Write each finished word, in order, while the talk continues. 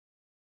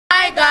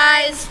Hi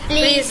guys,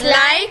 please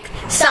like,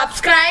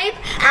 subscribe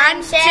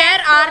and share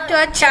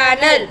our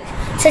channel.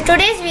 So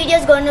today's video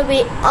is going to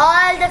be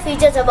all the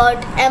features about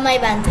MI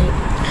Band 3.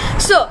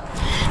 So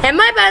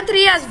MI Band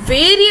 3 has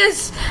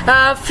various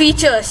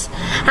features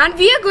and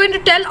we are going to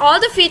tell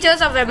all the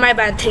features of MI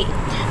Band 3.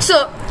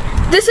 So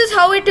this is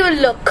how it will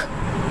look.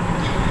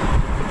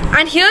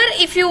 And here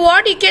if you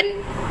want you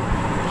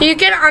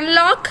can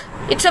unlock,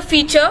 it's a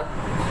feature.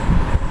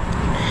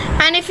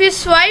 And if you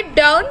swipe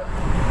down,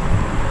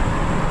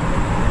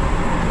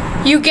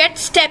 you get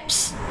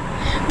steps.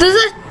 These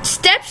are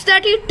steps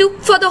that you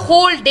took for the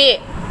whole day.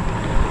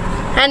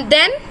 And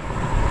then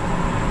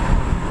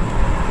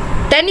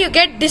you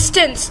get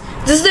distance.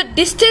 This is the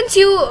distance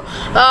you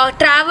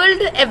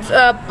traveled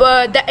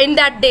in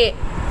that day.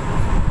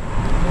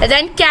 And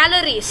then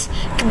calories,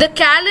 the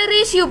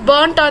calories you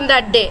burnt on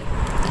that day.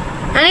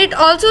 And it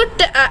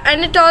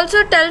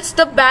also tells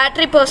the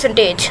battery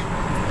percentage.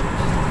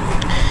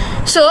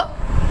 So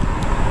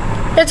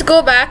let's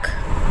go back.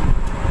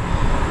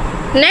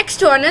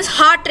 Next one is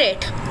heart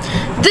rate.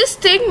 This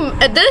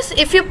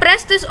if you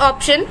press this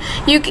option,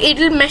 it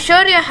will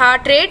measure your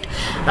heart rate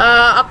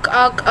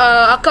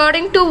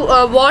according to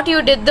what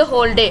you did the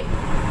whole day.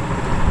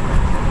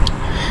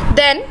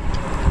 Then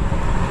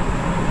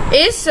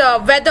is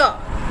weather.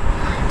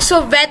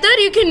 So weather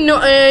you can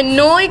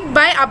know it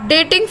by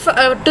updating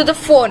to the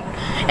phone.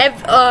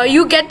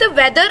 You get the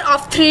weather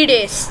of 3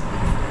 days.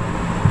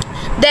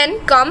 Then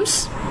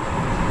comes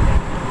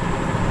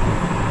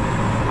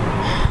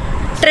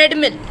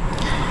treadmill.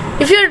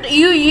 If do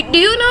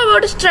you know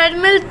about this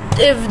treadmill?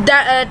 If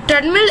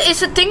treadmill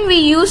is a thing we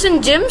use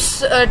in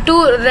gyms to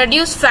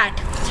reduce fat,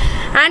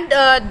 and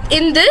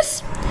in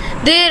this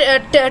they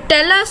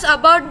tell us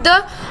about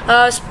the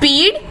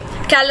speed,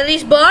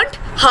 calories burnt,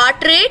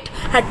 heart rate,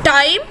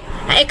 time,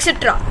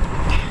 etc.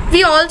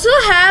 We also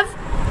have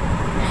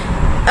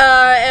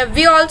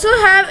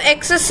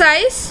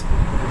exercise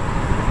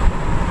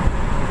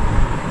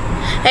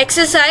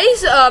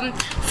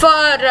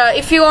for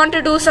if you want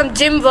to do some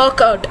gym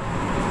workout.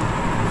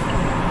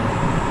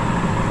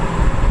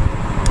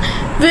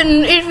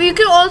 You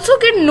can also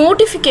get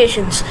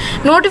notifications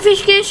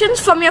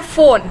from your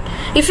phone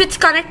if it's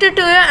connected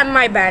to your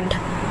MI band.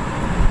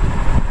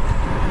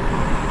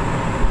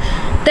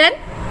 Then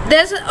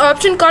there's an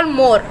option called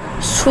more.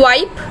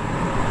 Swipe.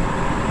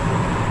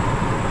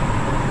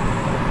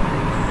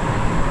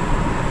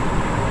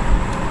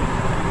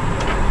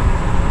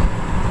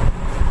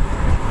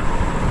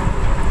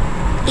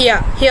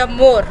 Yeah, here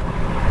more.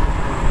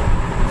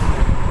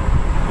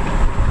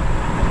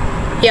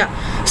 Yeah.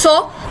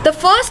 So the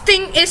first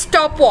thing is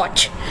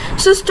stopwatch.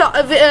 So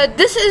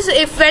this is,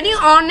 if when you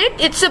on it,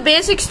 it's a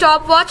basic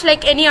stopwatch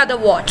like any other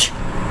watch.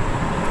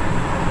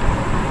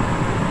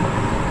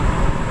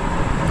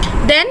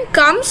 Then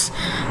comes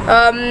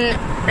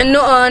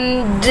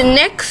the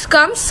next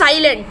comes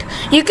silent.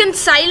 You can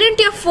silent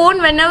your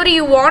phone whenever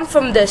you want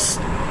from this.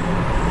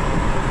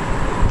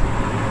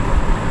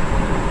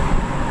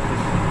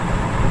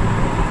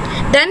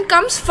 Then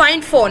comes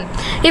find phone.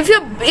 If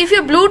your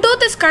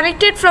Bluetooth is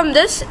connected from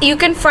this, you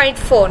can find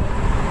phone.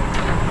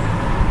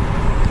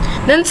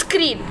 Then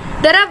screen.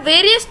 There are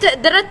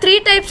 3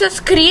 types of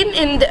screen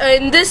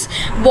in this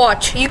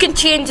watch. You can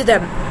change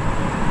them.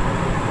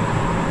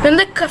 Then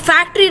the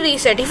factory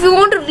reset. If you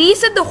want to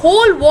reset the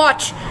whole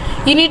watch,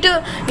 you need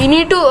to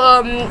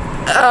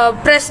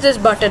press this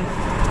button.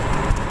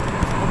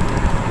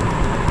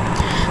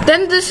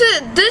 Then this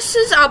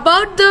is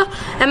about the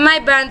MI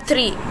Band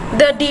 3,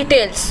 the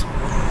details.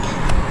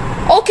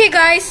 Okay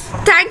guys,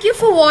 thank you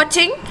for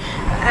watching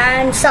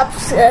And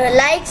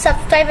like,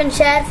 subscribe and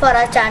share for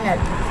our channel.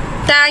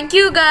 Thank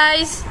you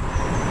guys.